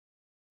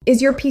Is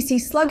your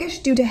PC sluggish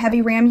due to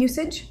heavy RAM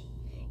usage?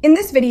 In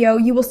this video,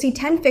 you will see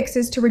 10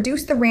 fixes to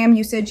reduce the RAM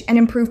usage and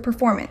improve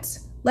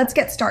performance. Let's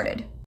get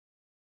started.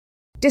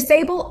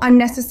 Disable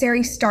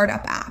unnecessary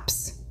startup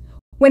apps.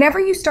 Whenever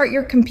you start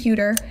your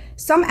computer,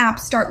 some apps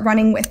start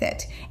running with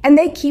it, and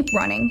they keep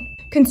running,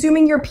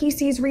 consuming your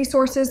PC's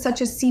resources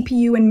such as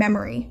CPU and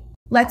memory.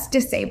 Let's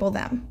disable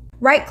them.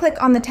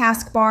 Right-click on the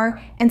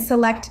taskbar and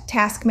select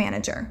Task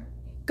Manager.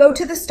 Go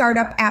to the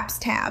Startup Apps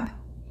tab.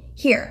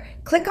 Here,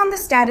 click on the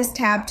Status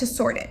tab to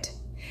sort it.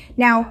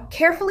 Now,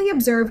 carefully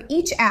observe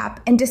each app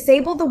and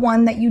disable the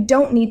one that you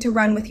don't need to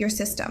run with your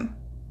system.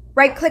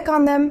 Right-click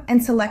on them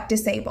and select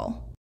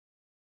Disable.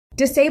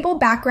 Disable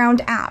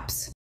background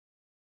apps.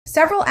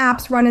 Several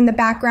apps run in the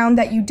background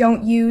that you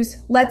don't use.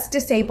 Let's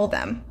disable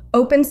them.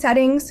 Open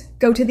Settings,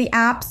 go to the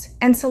Apps,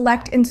 and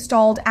select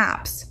Installed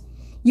Apps.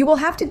 You will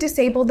have to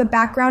disable the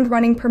background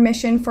running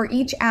permission for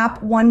each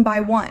app one by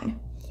one.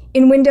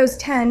 In Windows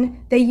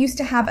 10, they used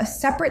to have a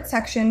separate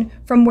section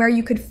from where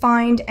you could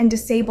find and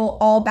disable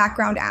all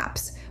background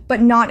apps, but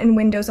not in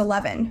Windows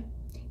 11.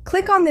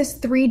 Click on this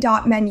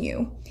three-dot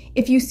menu.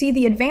 If you see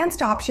the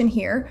advanced option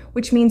here,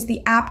 which means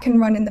the app can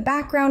run in the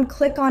background,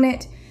 click on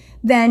it.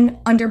 Then,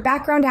 under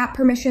Background App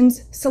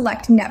Permissions,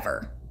 select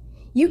Never.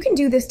 You can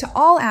do this to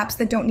all apps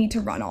that don't need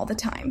to run all the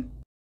time.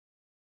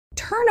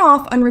 Turn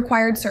off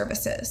unrequired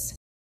services.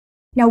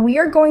 Now we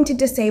are going to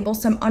disable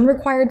some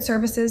unrequired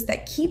services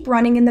that keep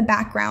running in the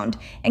background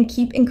and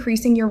keep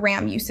increasing your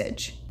RAM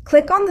usage.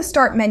 Click on the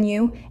Start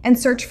menu and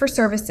search for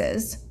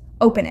Services.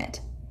 Open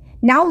it.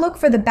 Now look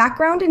for the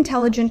Background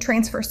Intelligent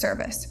Transfer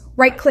Service.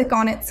 Right-click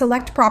on it,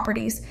 select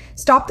Properties,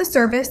 stop the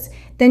service,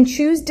 then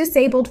choose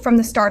Disabled from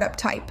the startup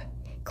type.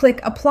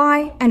 Click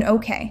Apply and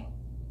OK.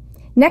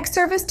 Next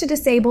service to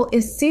disable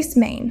is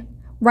sysmain.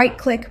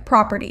 Right-click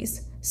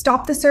Properties,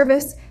 stop the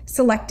service,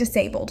 select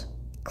Disabled.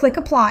 Click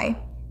Apply.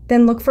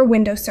 Then look for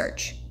Window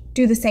Search.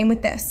 Do the same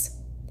with this.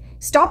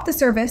 Stop the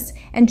service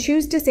and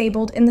choose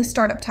Disabled in the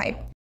startup type.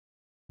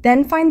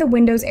 Then find the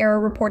Windows Error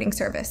Reporting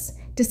Service.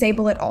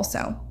 Disable it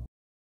also.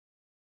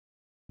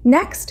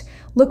 Next,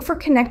 look for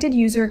Connected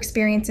User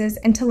Experiences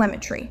and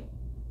Telemetry.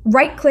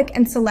 Right-click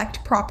and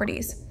select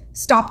Properties.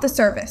 Stop the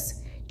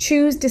service.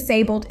 Choose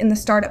Disabled in the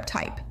startup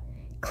type.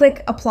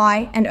 Click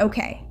Apply and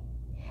OK.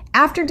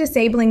 After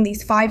disabling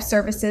these 5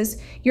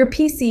 services, your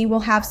PC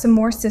will have some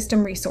more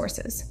system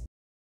resources.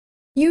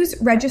 Use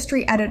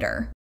Registry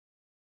Editor.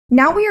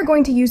 Now we are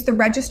going to use the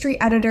Registry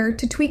Editor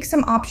to tweak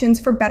some options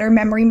for better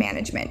memory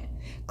management.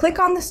 Click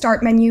on the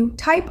Start menu,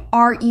 type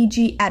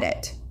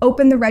Regedit.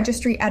 Open the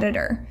Registry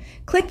Editor.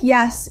 Click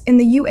Yes in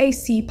the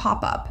UAC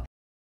pop-up.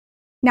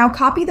 Now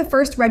copy the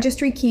first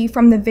registry key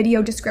from the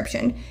video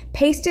description,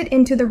 paste it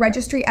into the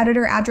Registry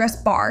Editor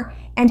address bar,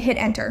 and hit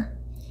Enter.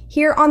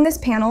 Here on this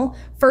panel,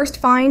 first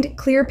find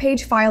Clear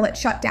Page File at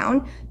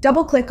Shutdown,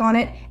 double-click on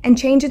it, and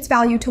change its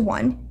value to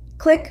 1.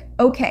 Click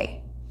OK.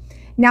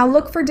 Now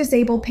look for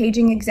Disable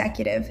Paging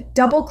Executive,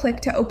 double-click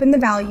to open the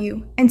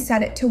value, and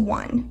set it to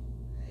 1.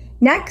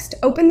 Next,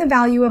 open the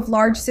value of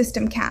Large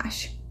System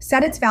Cache.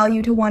 Set its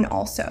value to 1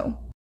 also.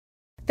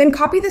 Then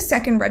copy the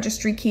second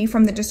registry key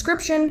from the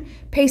description,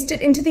 paste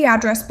it into the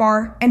address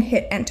bar, and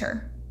hit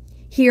Enter.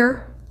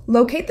 Here,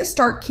 locate the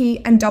Start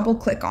key and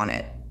double-click on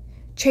it.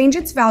 Change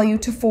its value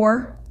to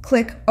 4,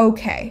 click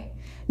OK.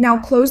 Now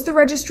close the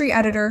Registry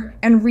Editor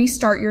and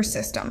restart your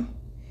system.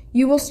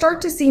 You will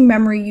start to see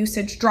memory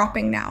usage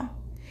dropping now.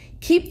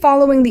 Keep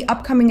following the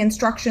upcoming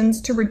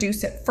instructions to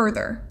reduce it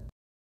further.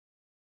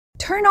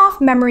 Turn off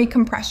memory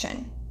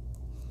compression.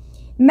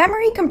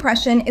 Memory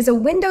compression is a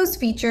Windows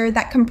feature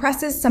that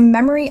compresses some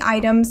memory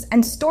items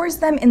and stores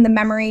them in the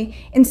memory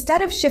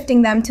instead of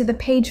shifting them to the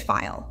page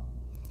file.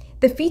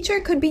 The feature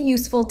could be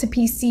useful to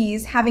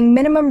PCs having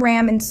minimum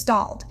RAM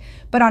installed,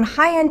 but on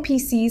high-end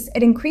PCs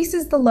it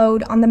increases the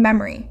load on the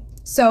memory.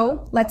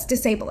 So let's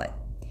disable it.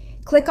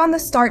 Click on the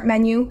Start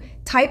menu,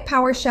 type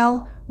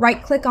PowerShell,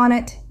 right-click on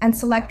it, and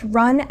select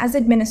Run as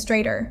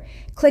Administrator.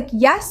 Click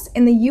Yes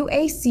in the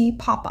UAC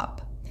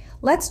pop-up.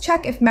 Let's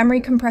check if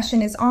memory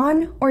compression is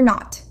on or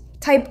not.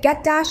 Type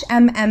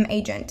get-mm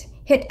agent.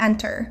 Hit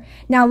Enter.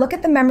 Now look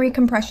at the memory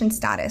compression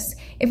status.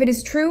 If it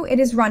is true, it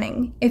is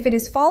running. If it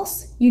is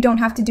false, you don't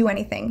have to do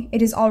anything.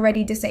 It is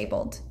already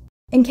disabled.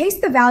 In case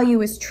the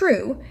value is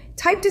true,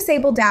 type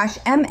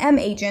disable-mm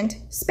agent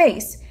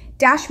space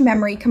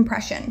 -memory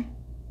compression.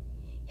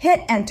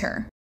 Hit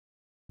Enter.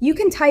 You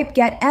can type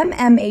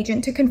get-mm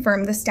agent to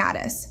confirm the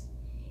status.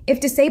 If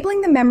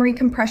disabling the memory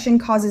compression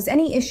causes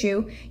any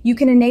issue, you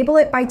can enable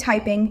it by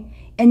typing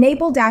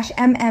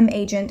enable-mm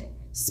agent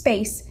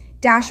space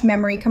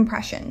 -memory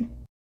compression.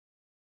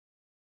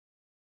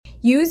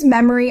 Use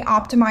Memory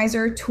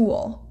Optimizer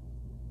tool.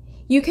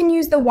 You can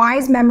use the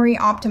Wise Memory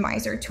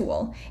Optimizer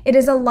tool. It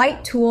is a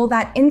light tool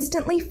that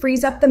instantly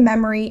frees up the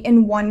memory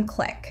in one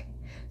click.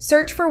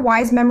 Search for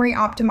Wise Memory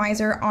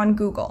Optimizer on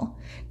Google.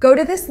 Go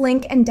to this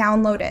link and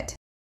download it.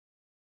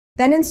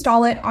 Then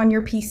install it on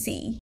your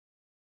PC.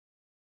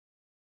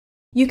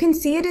 You can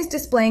see it is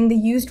displaying the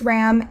used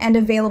RAM and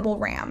available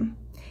RAM.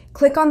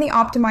 click on the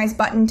Optimize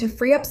button to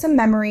free up some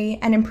memory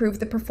and improve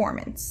the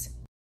performance.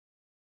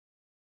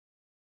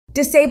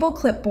 Disable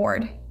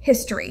Clipboard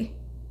History.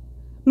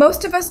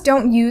 Most of us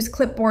don't use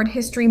clipboard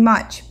history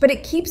much, but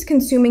it keeps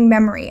consuming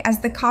memory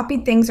as the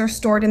copied things are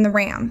stored in the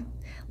RAM.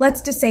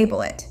 Let's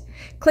disable it.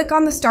 Click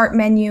on the Start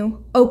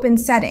menu, open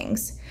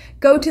Settings.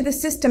 Go to the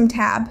System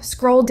tab,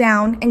 scroll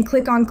down, and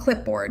click on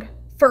Clipboard.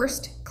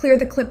 First, clear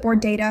the clipboard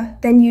data,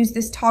 then use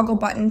this toggle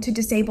button to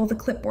disable the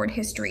clipboard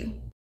history.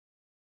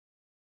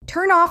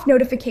 Turn off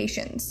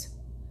notifications.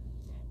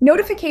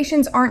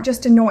 Notifications aren't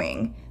just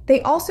annoying,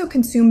 they also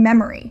consume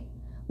memory.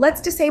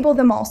 Let's disable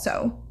them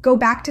also. Go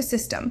back to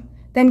System,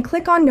 then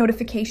click on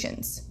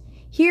Notifications.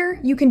 Here,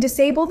 you can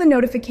disable the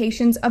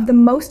notifications of the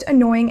most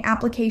annoying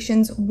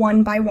applications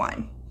one by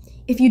one.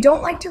 If you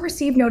don't like to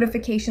receive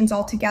notifications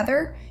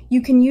altogether,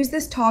 you can use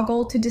this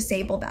toggle to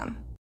disable them.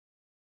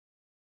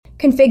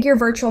 Configure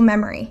virtual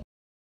memory.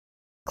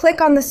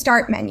 Click on the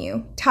Start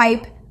menu,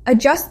 type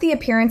Adjust the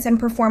appearance and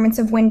performance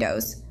of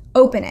Windows,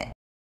 open it.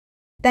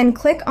 Then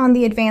click on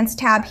the Advanced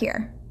tab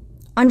here.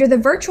 Under the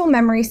Virtual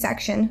Memory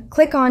section,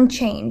 click on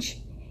Change.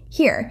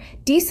 Here,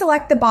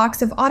 deselect the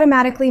box of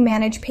Automatically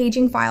Manage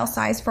Paging File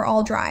Size for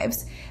all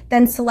drives,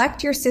 then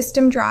select your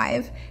system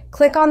drive,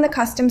 click on the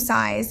custom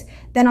size,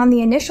 then on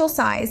the initial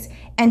size,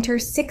 enter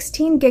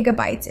 16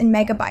 gigabytes in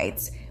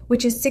megabytes,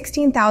 which is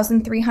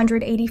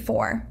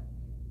 16,384.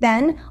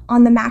 Then,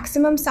 on the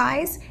maximum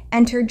size,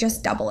 enter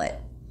just double it.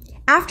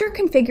 After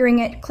configuring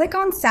it, click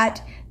on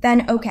Set,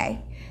 then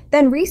OK.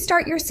 Then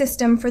restart your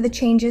system for the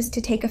changes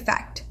to take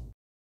effect.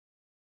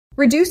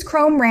 Reduce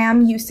Chrome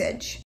RAM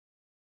usage.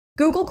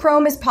 Google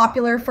Chrome is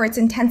popular for its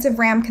intensive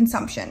RAM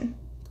consumption.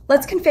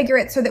 Let's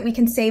configure it so that we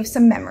can save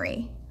some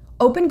memory.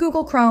 Open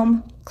Google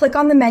Chrome, click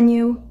on the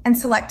menu, and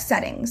select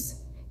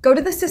Settings. Go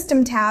to the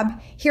System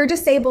tab. Here,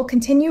 disable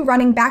Continue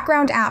Running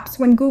Background Apps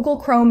when Google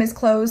Chrome is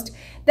closed,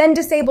 then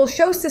disable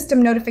Show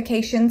System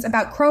Notifications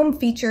about Chrome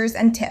features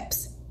and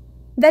tips.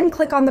 Then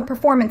click on the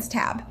Performance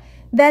tab.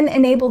 Then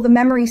enable the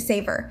Memory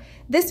Saver.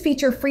 This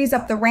feature frees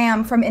up the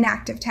RAM from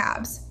inactive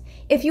tabs.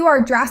 If you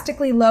are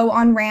drastically low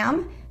on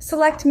RAM,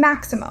 select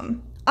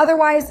Maximum.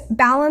 Otherwise,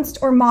 Balanced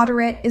or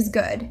Moderate is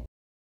good.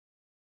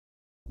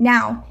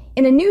 Now,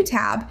 in a new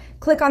tab,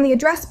 click on the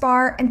address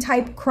bar and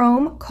type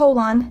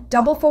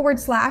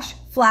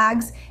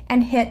Chrome://flags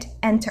and hit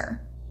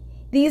Enter.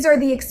 These are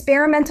the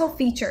experimental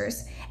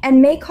features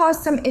and may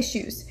cause some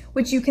issues,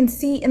 which you can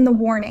see in the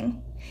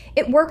warning.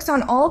 It works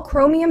on all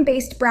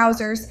Chromium-based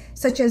browsers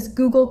such as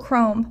Google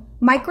Chrome,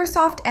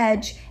 Microsoft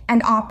Edge,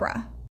 and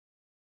Opera.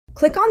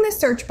 Click on the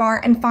search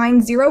bar and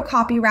find Zero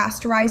Copy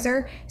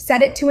Rasterizer,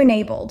 set it to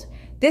Enabled.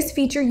 This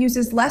feature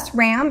uses less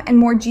RAM and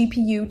more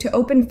GPU to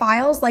open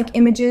files like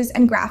images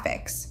and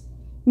graphics.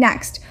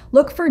 Next,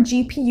 look for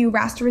GPU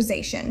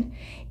rasterization.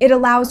 It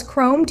allows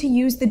Chrome to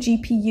use the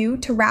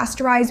GPU to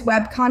rasterize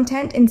web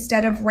content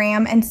instead of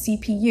RAM and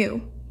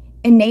CPU.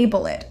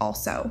 Enable it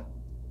also.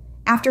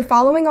 After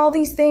following all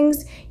these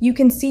things, you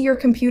can see your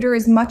computer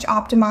is much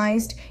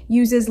optimized,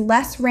 uses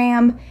less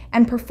RAM,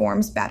 and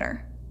performs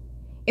better.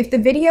 If the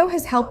video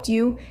has helped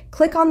you,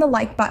 click on the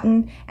like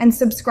button and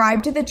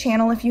subscribe to the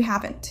channel if you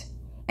haven't.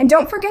 And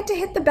don't forget to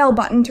hit the bell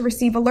button to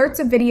receive alerts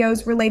of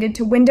videos related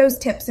to Windows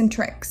tips and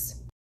tricks.